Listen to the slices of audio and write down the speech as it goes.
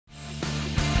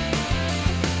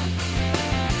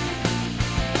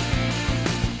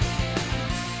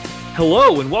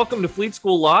Hello and welcome to Fleet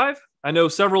School Live. I know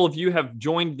several of you have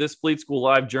joined this Fleet School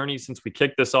Live journey since we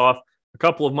kicked this off a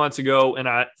couple of months ago. And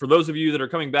for those of you that are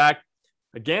coming back,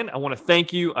 again, I want to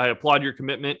thank you. I applaud your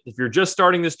commitment. If you're just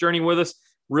starting this journey with us,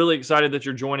 really excited that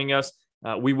you're joining us.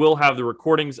 We will have the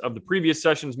recordings of the previous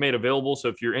sessions made available. So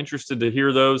if you're interested to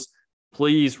hear those,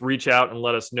 please reach out and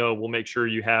let us know. We'll make sure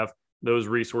you have those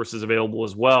resources available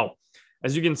as well.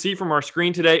 As you can see from our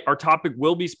screen today, our topic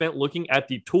will be spent looking at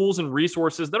the tools and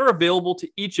resources that are available to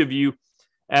each of you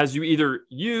as you either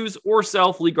use or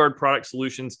sell Fleetguard product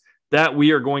solutions that we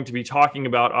are going to be talking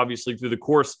about, obviously, through the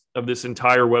course of this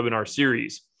entire webinar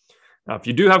series. Now, if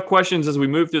you do have questions as we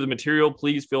move through the material,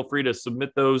 please feel free to submit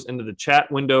those into the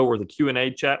chat window or the Q&A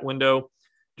chat window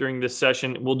during this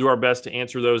session. We'll do our best to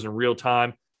answer those in real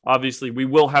time. Obviously, we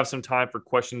will have some time for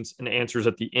questions and answers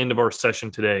at the end of our session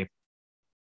today.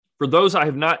 For those I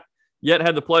have not yet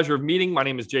had the pleasure of meeting, my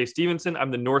name is Jay Stevenson.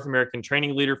 I'm the North American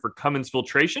training leader for Cummins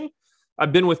Filtration.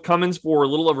 I've been with Cummins for a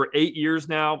little over 8 years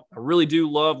now. I really do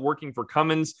love working for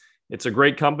Cummins. It's a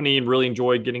great company and really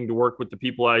enjoy getting to work with the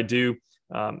people I do.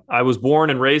 I was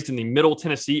born and raised in the Middle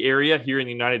Tennessee area here in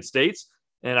the United States,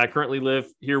 and I currently live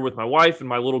here with my wife and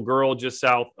my little girl just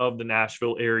south of the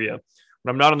Nashville area.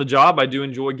 When I'm not on the job, I do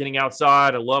enjoy getting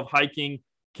outside. I love hiking,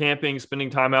 camping,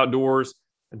 spending time outdoors.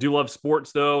 I do love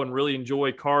sports, though, and really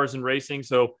enjoy cars and racing.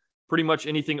 So pretty much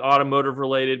anything automotive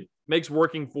related makes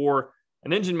working for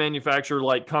an engine manufacturer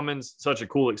like Cummins such a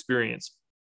cool experience.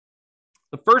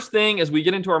 The first thing as we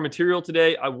get into our material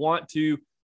today, I want to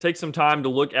take some time to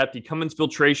look at the Cummins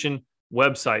Filtration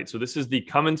website. So this is the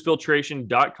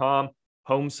cumminsfiltration.com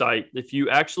home site. If you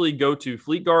actually go to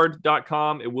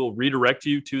fleetguard.com, it will redirect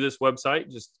you to this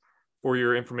website just for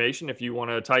your information if you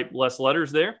want to type less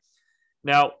letters there.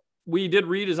 Now, we did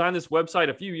redesign this website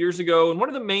a few years ago, and one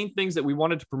of the main things that we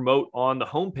wanted to promote on the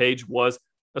homepage was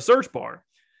a search bar.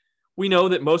 We know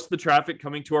that most of the traffic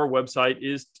coming to our website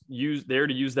is used there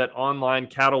to use that online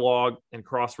catalog and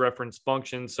cross-reference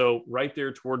function. So right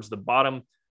there towards the bottom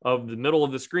of the middle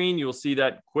of the screen, you'll see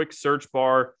that quick search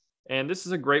bar. And this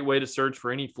is a great way to search for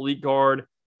any Fleetguard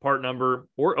part number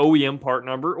or OEM part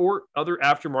number or other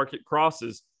aftermarket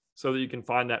crosses so that you can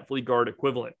find that Fleetguard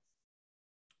equivalent.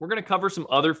 We're going to cover some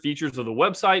other features of the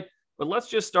website, but let's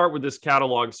just start with this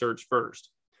catalog search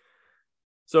first.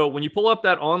 So when you pull up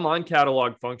that online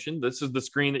catalog function, this is the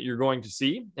screen that you're going to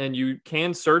see, and you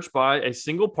can search by a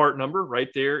single part number right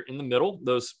there in the middle,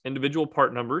 those individual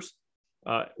part numbers,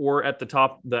 or at the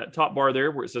top, that top bar there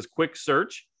where it says quick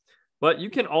search. But you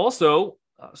can also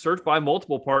search by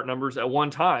multiple part numbers at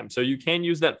one time. So you can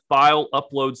use that file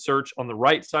upload search on the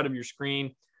right side of your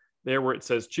screen there where it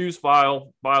says choose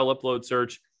file, file upload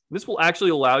search. This will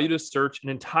actually allow you to search an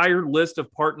entire list of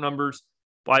part numbers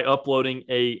by uploading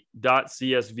a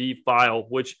 .csv file,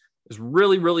 which is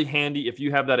really, really handy if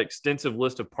you have that extensive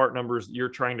list of part numbers you're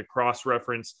trying to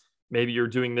cross-reference. Maybe you're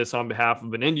doing this on behalf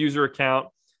of an end user account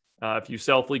if you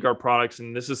sell Fleetguard products.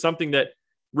 And this is something that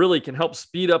really can help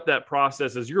speed up that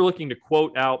process as you're looking to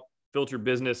quote out filter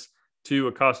business to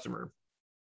a customer.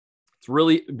 It's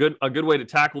really a good way to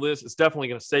tackle this. It's definitely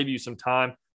going to save you some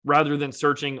time rather than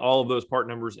searching all of those part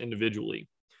numbers individually.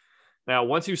 Now,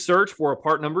 once you search for a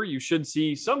part number, you should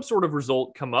see some sort of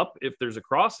result come up if there's a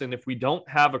cross. And if we don't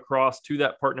have a cross to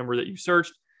that part number that you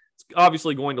searched, it's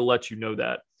obviously going to let you know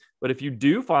that. But if you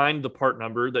do find the part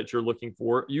number that you're looking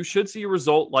for, you should see a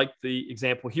result like the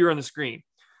example here on the screen.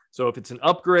 So if it's an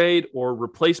upgrade or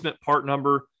replacement part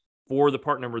number for the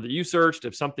part number that you searched,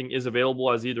 if something is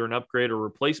available as either an upgrade or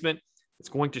replacement, it's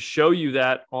going to show you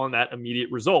that on that immediate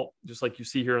result, just like you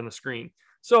see here on the screen.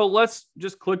 So let's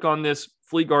just click on this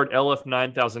Fleetguard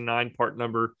LF9009 part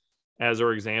number as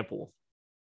our example.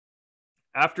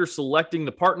 After selecting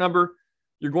the part number,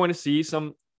 you're going to see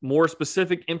some more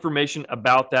specific information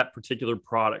about that particular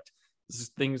product. This is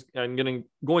things I'm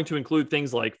going to include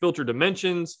things like filter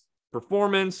dimensions,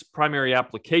 performance, primary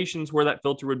applications where that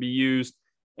filter would be used,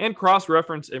 and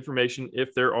cross-reference information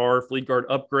if there are Fleetguard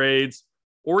upgrades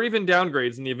or even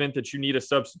downgrades in the event that you need a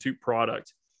substitute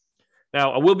product.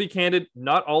 Now, I will be candid,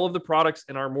 not all of the products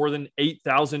in our more than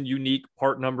 8,000 unique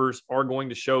part numbers are going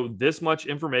to show this much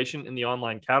information in the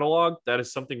online catalog. That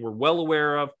is something we're well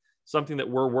aware of, something that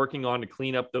we're working on to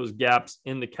clean up those gaps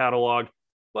in the catalog.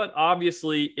 But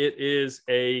obviously, it is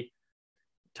a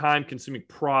time-consuming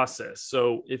process.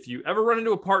 So if you ever run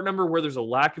into a part number where there's a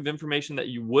lack of information that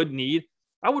you would need,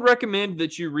 I would recommend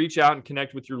that you reach out and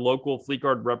connect with your local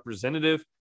Fleetguard representative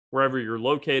wherever you're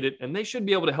located, and they should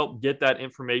be able to help get that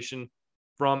information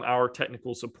from our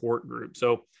technical support group.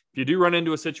 So if you do run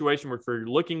into a situation where you're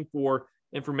looking for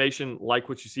information like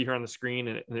what you see here on the screen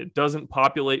and it doesn't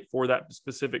populate for that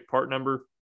specific part number,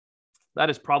 that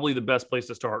is probably the best place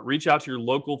to start. Reach out to your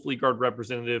local Fleetguard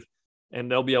representative, and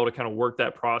they'll be able to kind of work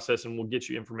that process, and we'll get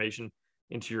you information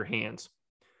into your hands.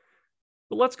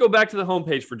 But let's go back to the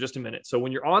homepage for just a minute. So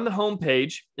when you're on the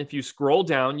homepage, if you scroll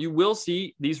down, you will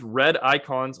see these red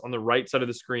icons on the right side of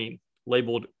the screen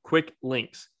labeled quick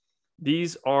links.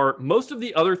 These are most of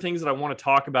the other things that I want to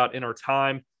talk about in our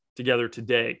time together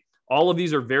today. All of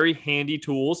these are very handy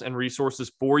tools and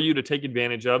resources for you to take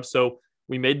advantage of. So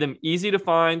we made them easy to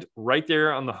find right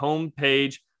there on the home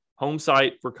page, home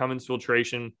site for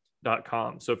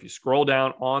CumminsFiltration.com. So if you scroll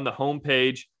down on the home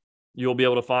page, you'll be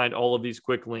able to find all of these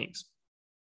quick links.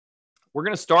 We're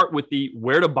going to start with the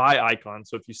where to buy icon.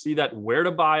 So if you see that where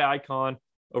to buy icon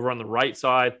over on the right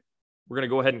side, we're going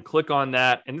to go ahead and click on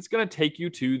that, and it's going to take you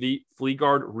to the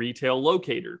Fleetguard retail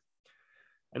locator.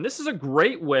 And this is a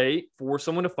great way for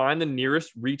someone to find the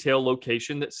nearest retail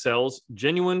location that sells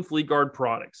genuine Fleetguard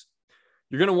products.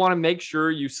 You're going to want to make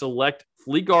sure you select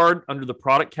Fleetguard under the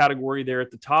product category there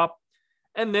at the top,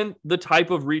 and then the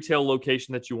type of retail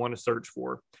location that you want to search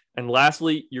for. And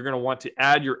lastly, you're going to want to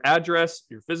add your address,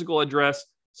 your physical address,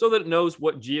 so that it knows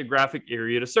what geographic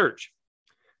area to search.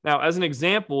 Now, as an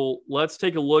example, let's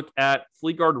take a look at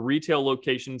Fleetguard retail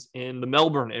locations in the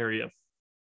Melbourne area.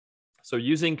 So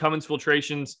using Cummins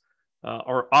Filtration's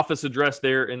our office address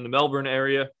there in the Melbourne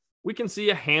area, we can see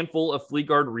a handful of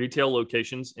Fleetguard retail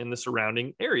locations in the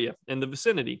surrounding area, in the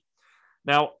vicinity.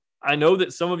 Now, I know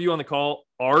that some of you on the call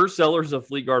are sellers of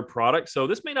Fleetguard products, so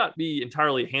this may not be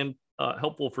entirely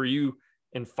helpful for you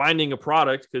in finding a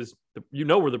product because you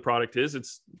know where the product is.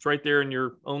 It's right there in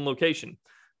your own location.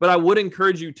 But I would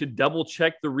encourage you to double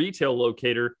check the retail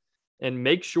locator and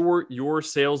make sure your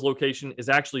sales location is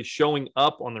actually showing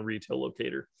up on the retail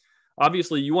locator.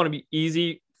 Obviously, you want to be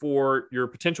easy for your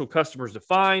potential customers to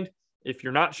find. If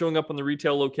you're not showing up on the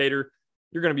retail locator,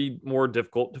 you're going to be more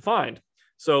difficult to find.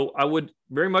 So I would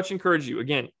very much encourage you,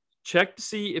 again, check to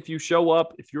see if you show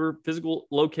up, if your physical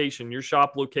location, your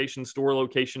shop location, store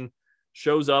location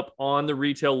shows up on the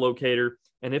retail locator.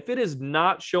 And if it is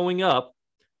not showing up,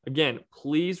 again,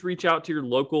 please reach out to your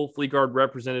local Fleetguard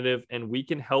representative, and we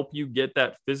can help you get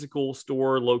that physical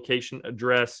store location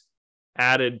address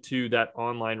added to that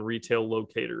online retail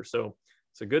locator. So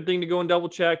it's a good thing to go and double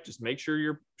check. Just make sure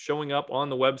you're showing up on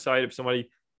the website. If somebody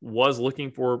was looking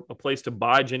for a place to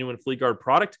buy genuine Fleetguard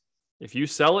product, if you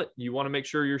sell it, you want to make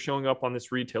sure you're showing up on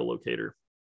this retail locator.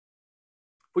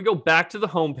 If we go back to the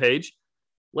homepage,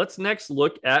 let's next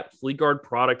look at Fleetguard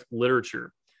product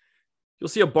literature. You'll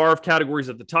see a bar of categories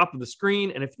at the top of the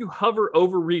screen, and if you hover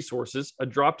over resources, a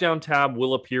drop-down tab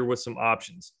will appear with some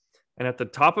options. And at the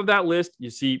top of that list, you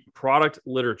see product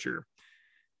literature.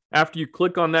 After you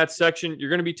click on that section, you're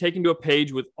going to be taken to a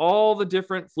page with all the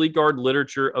different Fleetguard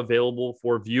literature available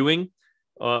for viewing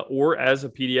or as a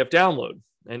PDF download.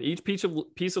 And each piece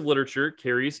of literature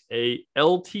carries a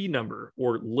LT number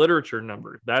or literature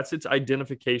number. That's its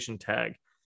identification tag.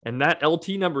 And that LT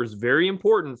number is very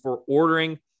important for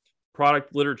ordering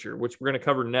product literature, which we're going to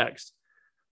cover next.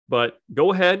 But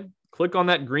go ahead, click on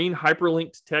that green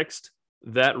hyperlinked text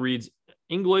that reads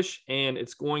English, and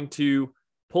it's going to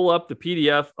pull up the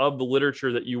PDF of the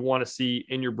literature that you want to see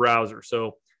in your browser.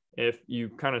 So if you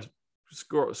kind of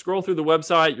scroll through the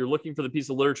website, you're looking for the piece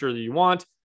of literature that you want.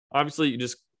 Obviously, you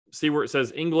just see where it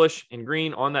says English in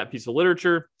green on that piece of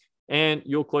literature, and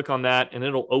you'll click on that, and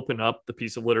it'll open up the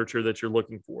piece of literature that you're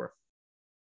looking for.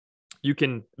 You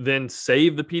can then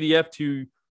save the PDF to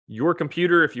your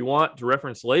computer if you want to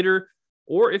reference later,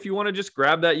 or if you want to just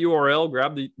grab that URL,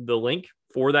 grab the link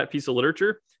for that piece of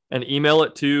literature and email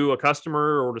it to a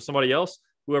customer or to somebody else,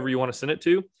 whoever you want to send it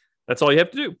to. That's all you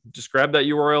have to do. Just grab that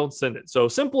URL and send it. So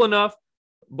simple enough,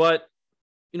 but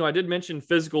I did mention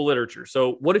physical literature.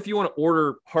 So what if you want to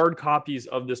order hard copies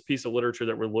of this piece of literature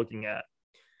that we're looking at?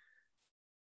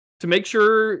 To make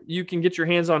sure you can get your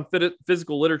hands on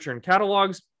physical literature and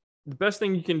catalogs, the best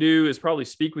thing you can do is probably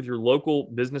speak with your local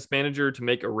business manager to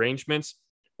make arrangements.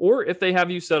 Or if they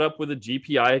have you set up with a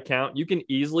GPI account, you can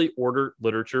easily order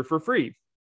literature for free.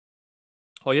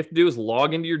 All you have to do is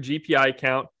log into your GPI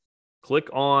account,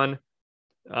 all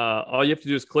you have to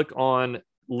do is click on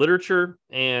literature.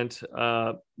 And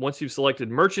once you've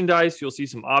selected merchandise, you'll see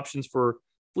some options for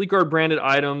Fleetguard branded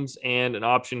items and an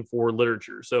option for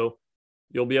literature. So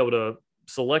you'll be able to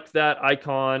select that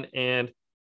icon and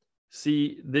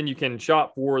then you can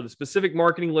shop for the specific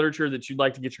marketing literature that you'd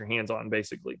like to get your hands on,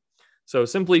 basically. So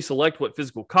simply select what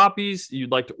physical copies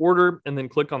you'd like to order and then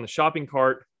click on the shopping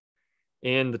cart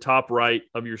in the top right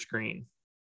of your screen.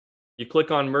 You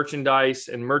click on merchandise,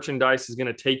 and merchandise is going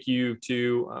to take you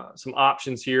to some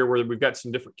options here where we've got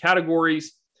some different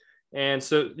categories. And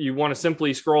so you want to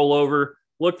simply scroll over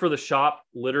look for the shop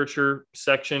literature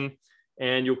section,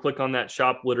 and you'll click on that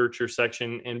shop literature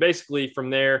section. And basically from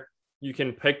there, you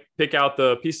can pick out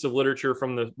the piece of literature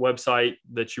from the website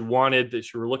that you wanted,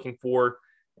 that you were looking for,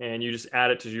 and you just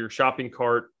add it to your shopping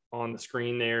cart on the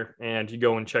screen there, and you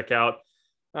go and check out.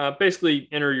 Basically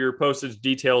enter your postage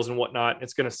details and whatnot.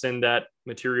 It's going to send that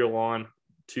material on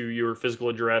to your physical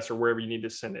address or wherever you need to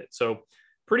send it. So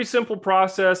pretty simple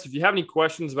process. If you have any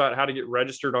questions about how to get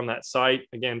registered on that site,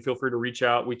 again, feel free to reach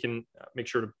out. We can make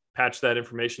sure to patch that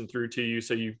information through to you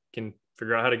so you can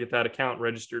figure out how to get that account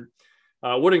registered.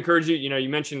 Would encourage you, you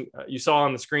mentioned, you saw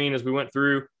on the screen as we went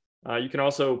through, you can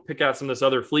also pick out some of this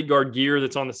other Fleetguard gear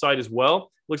that's on the site as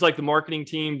well. Looks like the marketing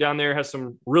team down there has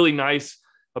some really nice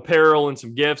apparel and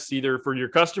some gifts, either for your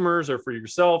customers or for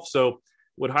yourself. So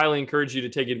would highly encourage you to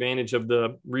take advantage of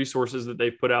the resources that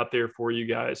they've put out there for you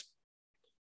guys.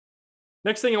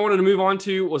 Next thing I wanted to move on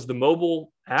to was the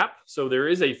mobile app. So there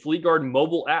is a Fleetguard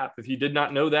mobile app. If you did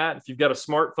not know that, if you've got a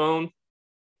smartphone,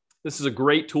 this is a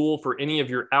great tool for any of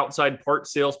your outside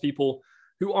parts salespeople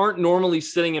who aren't normally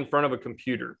sitting in front of a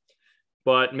computer,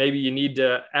 but maybe you need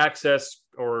to access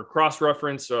or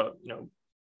cross-reference,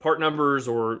 part numbers,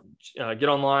 or get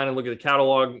online and look at the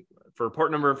catalog for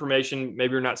part number information.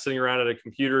 Maybe you're not sitting around at a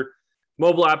computer.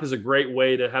 Mobile app is a great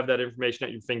way to have that information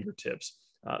at your fingertips.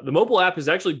 The mobile app has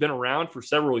actually been around for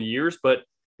several years, but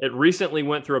it recently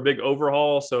went through a big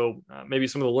overhaul. So maybe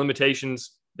some of the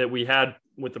limitations that we had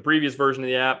with the previous version of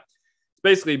the app, it's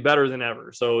basically better than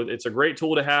ever. So it's a great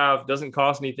tool to have. Doesn't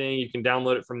cost anything. You can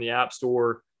download it from the App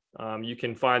Store. You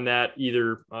can find that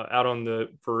either out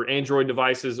for Android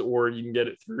devices, or you can get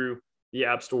it through the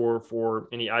App Store for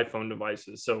any iPhone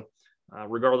devices. So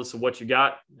regardless of what you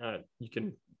got, you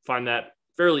can find that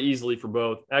fairly easily for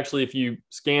both. Actually, if you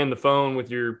scan the phone with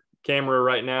your camera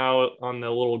right now on the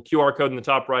little QR code in the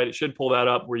top right, it should pull that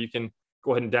up where you can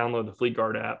go ahead and download the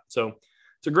Fleetguard app. So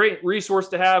it's a great resource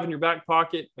to have in your back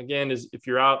pocket. Again, is if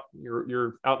you're out in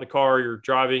the car, you're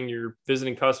driving, you're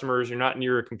visiting customers, you're not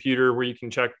near a computer where you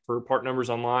can check for part numbers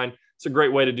online. It's a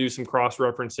great way to do some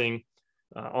cross-referencing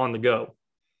on the go.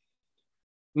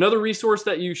 Another resource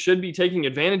that you should be taking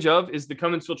advantage of is the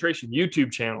Cummins Filtration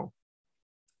YouTube channel.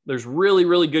 There's really,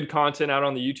 really good content out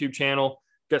on the YouTube channel.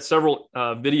 Got several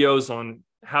videos on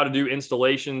how to do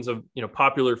installations of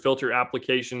popular filter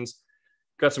applications.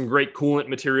 Got some great coolant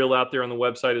material out there on the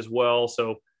website as well.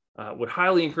 So would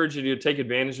highly encourage you to take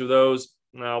advantage of those.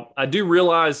 Now, I do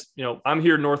realize, I'm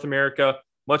here in North America.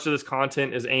 Much of this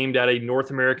content is aimed at a North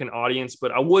American audience,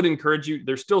 but I would encourage you,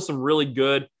 there's still some really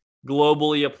good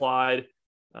globally applied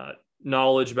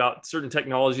knowledge about certain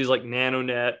technologies like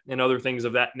NanoNet and other things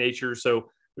of that nature. So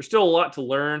there's still a lot to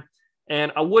learn.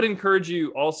 And I would encourage you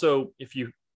also, if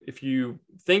you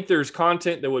think there's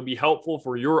content that would be helpful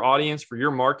for your audience, for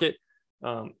your market,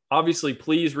 obviously,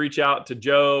 please reach out to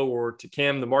Joe or to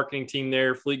Kim, the marketing team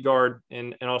there, Fleetguard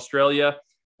in Australia.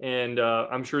 And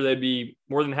I'm sure they'd be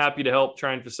more than happy to help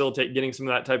try and facilitate getting some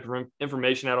of that type of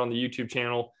information out on the YouTube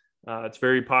channel. It's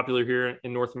very popular here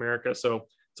in North America. So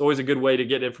it's always a good way to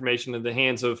get information in the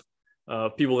hands of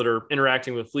people that are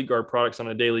interacting with Fleetguard products on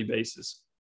a daily basis.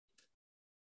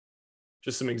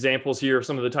 Just some examples here of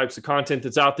some of the types of content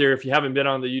that's out there. If you haven't been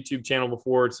on the YouTube channel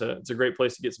before, it's a great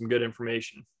place to get some good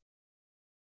information.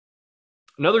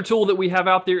 Another tool that we have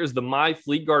out there is the My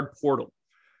Fleetguard portal.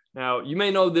 Now, you may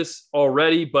know this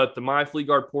already, but the My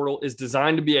Fleetguard portal is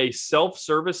designed to be a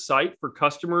self-service site for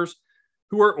customers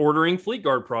who are ordering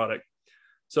Fleetguard product.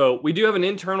 So we do have an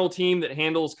internal team that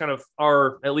handles kind of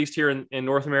our, at least here in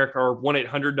North America, our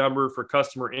 1-800 number for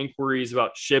customer inquiries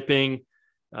about shipping,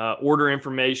 order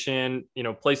information,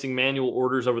 placing manual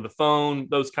orders over the phone,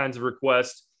 those kinds of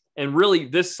requests. And really,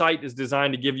 this site is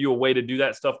designed to give you a way to do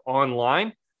that stuff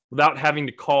online without having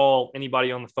to call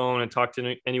anybody on the phone and talk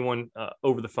to anyone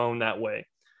over the phone that way.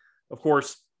 Of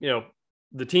course,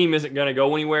 the team isn't going to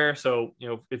go anywhere. So,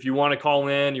 if you want to call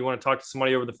in, you want to talk to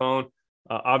somebody over the phone,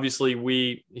 obviously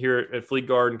we here at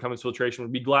Fleetguard and Cummins Filtration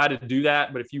would be glad to do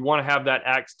that. But if you want to have that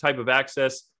type of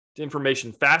access to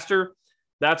information faster,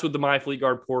 that's what the My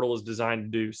Fleetguard portal is designed to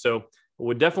do. So I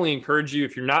would definitely encourage you,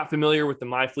 if you're not familiar with the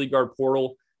My Fleetguard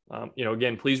portal,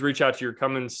 again, please reach out to your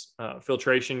Cummins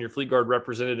Filtration, your Fleetguard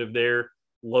representative there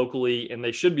locally, and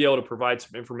they should be able to provide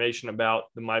some information about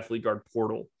the My Fleetguard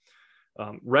portal.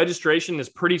 Registration is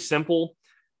pretty simple.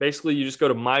 Basically, you just go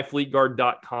to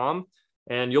myfleetguard.com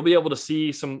and you'll be able to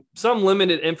see some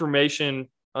limited information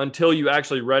until you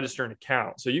actually register an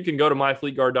account. So you can go to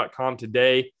myfleetguard.com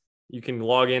today. You can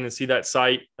log in and see that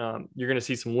site. You're going to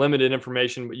see some limited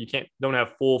information, but you don't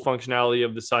have full functionality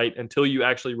of the site until you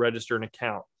actually register an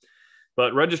account.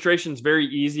 But registration is very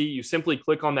easy. You simply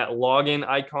click on that login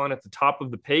icon at the top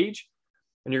of the page,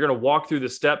 and you're going to walk through the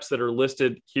steps that are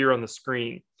listed here on the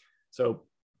screen. So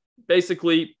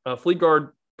basically, a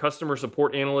Fleetguard customer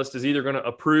support analyst is either going to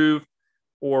approve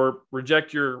or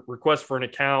reject your request for an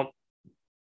account.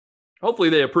 Hopefully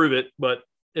they approve it, but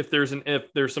if there's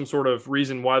some sort of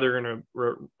reason why they're going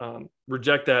to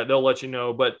reject that, they'll let you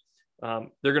know. But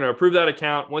they're going to approve that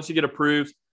account. Once you get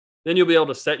approved, then you'll be able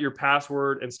to set your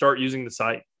password and start using the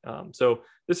site. So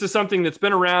this is something that's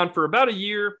been around for about a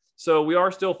year. So we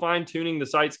are still fine-tuning the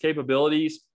site's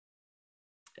capabilities.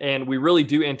 And we really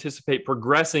do anticipate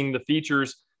progressing the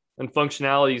features and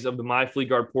functionalities of the My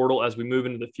Fleetguard portal as we move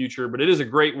into the future. But it is a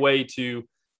great way to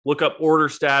look up order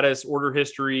status, order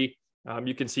history.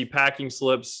 You can see packing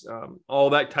slips, all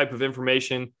that type of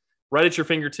information right at your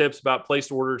fingertips about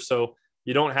placed orders. So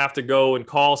you don't have to go and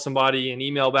call somebody and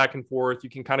email back and forth. You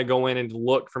can kind of go in and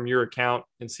look from your account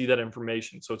and see that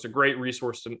information. So it's a great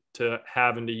resource to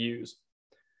have and to use.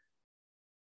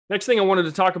 Next thing I wanted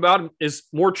to talk about is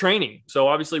more training. So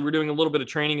obviously we're doing a little bit of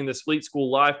training in this Fleet School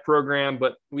Live program,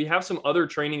 but we have some other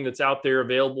training that's out there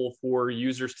available for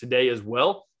users today as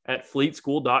well at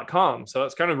fleetschool.com. So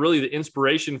that's kind of really the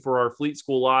inspiration for our Fleet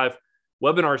School Live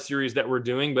webinar series that we're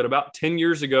doing. But about 10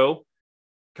 years ago,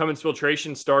 Cummins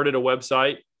Filtration started a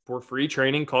website for free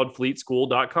training called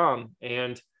fleetschool.com.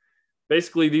 And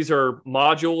basically these are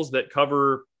modules that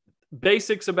cover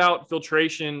basics about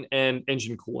filtration and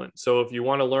engine coolant. So if you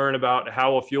want to learn about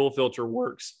how a fuel filter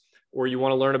works, or you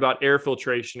want to learn about air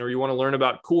filtration, or you want to learn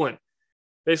about coolant,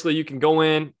 basically you can go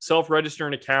in, self-register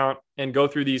an account, and go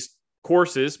through these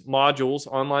courses, modules,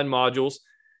 online modules.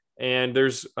 And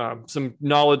there's some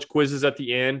knowledge quizzes at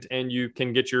the end, and you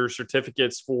can get your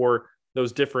certificates for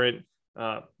those different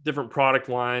product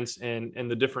lines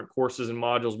and the different courses and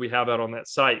modules we have out on that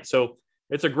site. So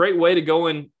it's a great way to go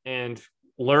in and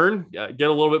learn, get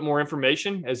a little bit more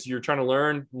information as you're trying to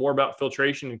learn more about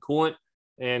filtration and coolant,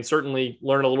 and certainly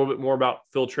learn a little bit more about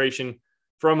filtration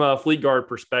from a Fleetguard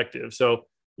perspective. So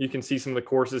you can see some of the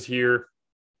courses here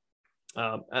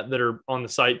that are on the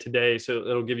site today. So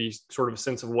it'll give you sort of a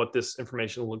sense of what this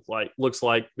information looks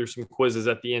like. There's some quizzes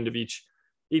at the end of each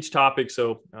topic.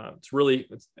 So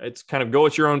it's kind of go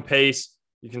at your own pace.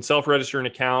 You can self-register an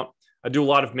account. I do a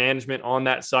lot of management on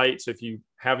that site. So if you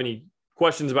have any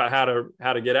questions about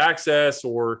how to get access,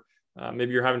 or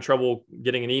maybe you're having trouble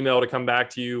getting an email to come back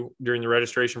to you during the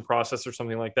registration process or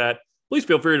something like that, please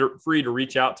feel free to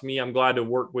reach out to me. I'm glad to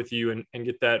work with you and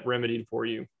get that remedied for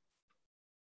you.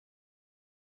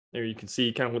 There you can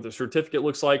see kind of what the certificate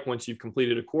looks like once you've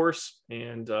completed a course.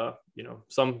 And,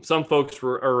 some folks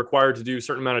are required to do a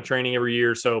certain amount of training every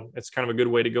year. So it's kind of a good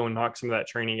way to go and knock some of that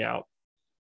training out.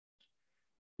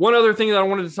 One other thing that I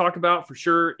wanted to talk about for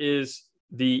sure is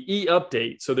the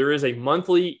e-update. So there is a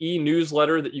monthly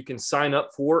e-newsletter that you can sign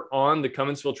up for on the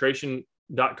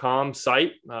cumminsfiltration.com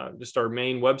site, just our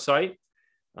main website.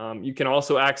 You can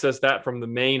also access that from the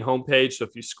main homepage. So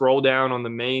if you scroll down on the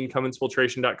main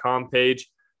cumminsfiltration.com page,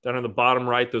 down on the bottom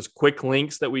right, those quick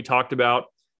links that we talked about,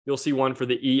 you'll see one for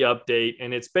the e-update.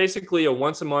 And it's basically a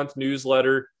once a month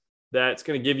newsletter that's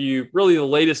going to give you really the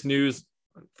latest news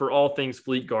for all things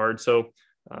Fleetguard. So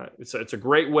it's a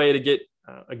great way to get,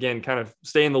 again, kind of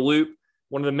stay in the loop.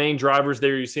 One of the main drivers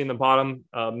there you see in the bottom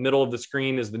middle of the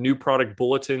screen is the new product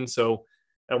bulletin. So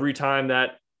every time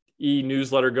that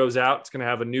e-newsletter goes out, it's going to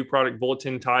have a new product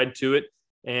bulletin tied to it.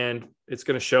 And it's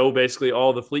going to show basically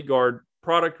all the Fleetguard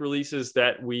product releases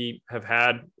that we have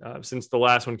had since the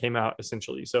last one came out,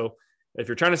 essentially. So if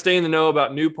you're trying to stay in the know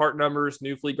about new part numbers,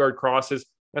 new Fleetguard crosses,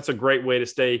 that's a great way to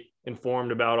stay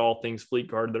informed about all things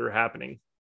Fleetguard that are happening.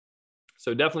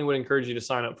 So definitely would encourage you to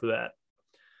sign up for that.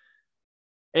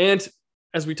 And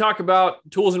as we talk about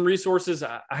tools and resources,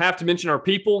 I have to mention our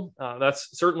people. That's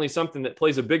certainly something that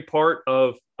plays a big part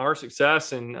of our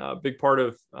success and a big part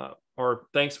of our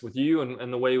thanks with you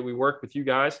and the way we work with you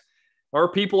guys. Our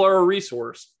people are a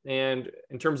resource. And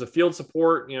in terms of field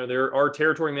support, there are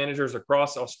territory managers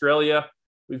across Australia.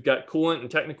 We've got coolant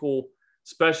and technical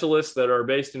specialists that are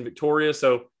based in Victoria.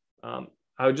 So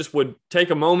I just would take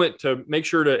a moment to make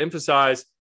sure to emphasize,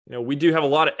 we do have a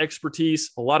lot of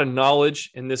expertise, a lot of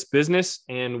knowledge in this business,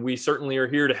 and we certainly are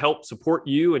here to help support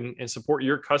you and support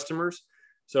your customers.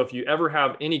 So if you ever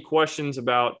have any questions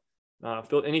about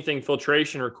anything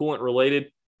filtration or coolant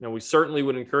related, we certainly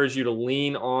would encourage you to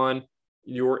lean on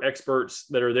your experts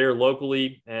that are there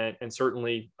locally, and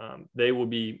certainly they will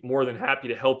be more than happy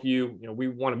to help you. We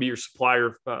want to be your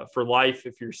supplier for life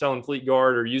if you're selling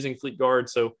Fleetguard or using Fleetguard.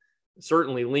 So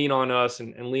certainly lean on us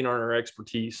and lean on our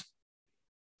expertise.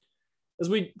 As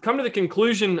we come to the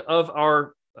conclusion of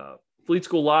our Fleet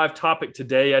School Live topic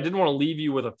today, I did want to leave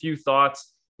you with a few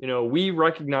thoughts. We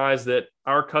recognize that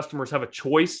our customers have a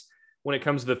choice when it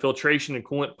comes to the filtration and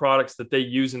coolant products that they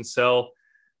use and sell.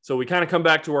 So we kind of come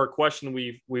back to our question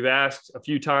we've asked a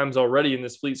few times already in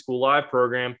this Fleet School Live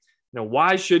program.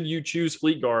 Why should you choose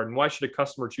Fleetguard, and why should a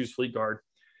customer choose Fleetguard?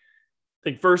 I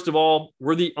think first of all,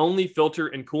 we're the only filter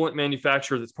and coolant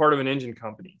manufacturer that's part of an engine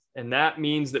company. And that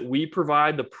means that we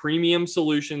provide the premium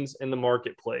solutions in the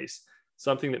marketplace,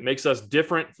 something that makes us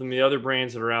different from the other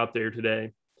brands that are out there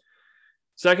today.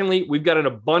 Secondly, we've got an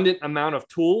abundant amount of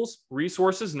tools,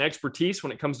 resources, and expertise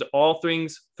when it comes to all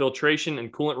things filtration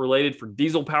and coolant related for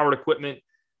diesel powered equipment.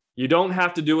 You don't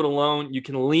have to do it alone. You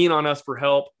can lean on us for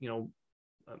help.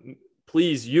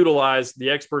 Please utilize the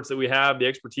experts that we have, the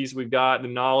expertise we've got, the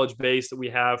knowledge base that we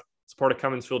have as part of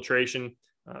Cummins Filtration.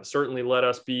 Certainly let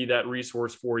us be that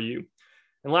resource for you.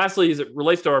 And lastly, as it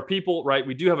relates to our people, right,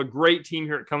 we do have a great team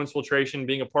here at Cummins Filtration.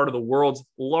 Being a part of the world's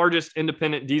largest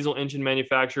independent diesel engine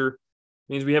manufacturer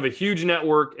means we have a huge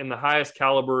network and the highest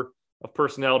caliber of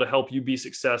personnel to help you be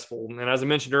successful. And as I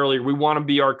mentioned earlier, we want to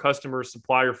be our customer's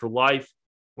supplier for life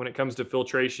when it comes to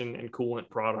filtration and coolant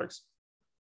products.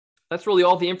 That's really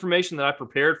all the information that I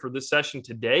prepared for this session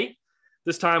today.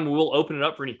 This time we will open it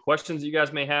up for any questions that you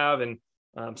guys may have. And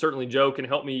certainly Joe can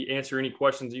help me answer any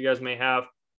questions that you guys may have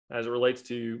as it relates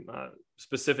to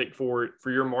specific for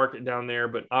your market down there.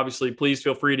 But obviously, please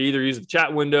feel free to either use the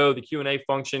chat window, the Q&A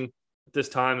function at this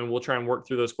time, and we'll try and work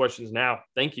through those questions now.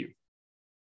 Thank you.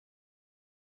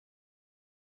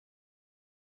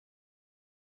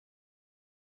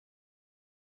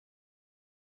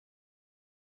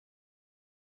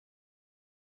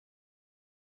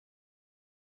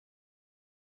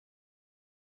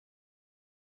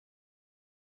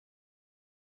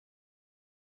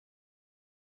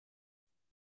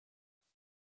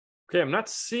 Okay, I'm not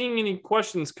seeing any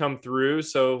questions come through.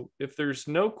 So if there's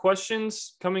no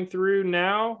questions coming through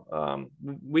now,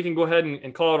 we can go ahead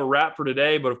and call it a wrap for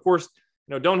today. But of course,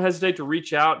 don't hesitate to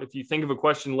reach out if you think of a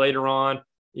question later on,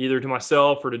 either to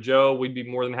myself or to Joe. We'd be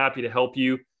more than happy to help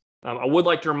you. I would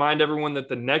like to remind everyone that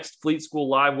the next Fleet School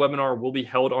Live webinar will be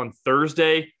held on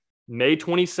Thursday, May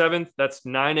 27th. That's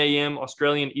 9 a.m.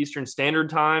 Australian Eastern Standard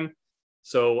Time.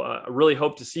 So I really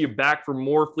hope to see you back for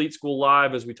more Fleet School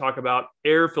Live as we talk about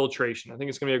air filtration. I think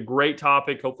it's going to be a great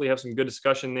topic. Hopefully have some good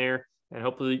discussion there, and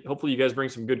hopefully you guys bring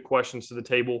some good questions to the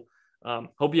table.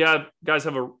 Hope you guys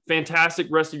have a fantastic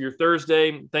rest of your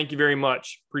Thursday. Thank you very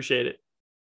much. Appreciate it.